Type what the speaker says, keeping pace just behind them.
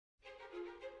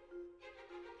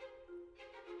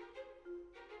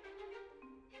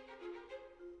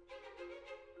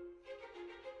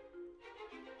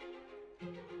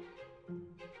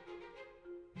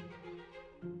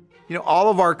All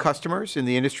of our customers in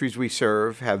the industries we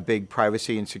serve have big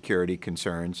privacy and security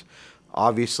concerns.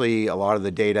 Obviously, a lot of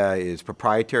the data is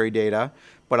proprietary data,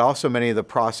 but also many of the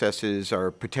processes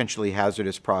are potentially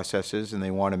hazardous processes, and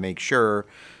they want to make sure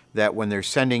that when they're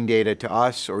sending data to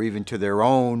us or even to their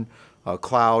own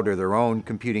cloud or their own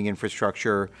computing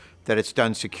infrastructure, that it's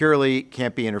done securely,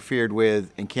 can't be interfered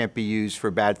with, and can't be used for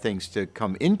bad things to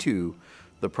come into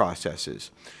the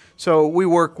processes. So we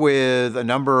work with a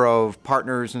number of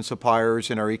partners and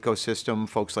suppliers in our ecosystem,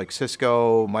 folks like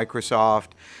Cisco,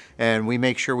 Microsoft, and we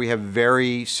make sure we have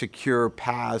very secure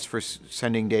paths for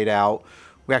sending data out.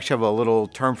 We actually have a little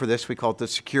term for this. We call it the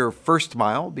secure first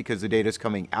mile because the data is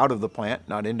coming out of the plant,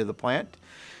 not into the plant.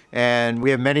 And we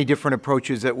have many different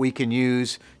approaches that we can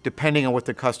use depending on what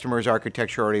the customer's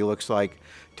architecture already looks like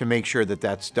to make sure that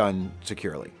that's done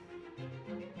securely.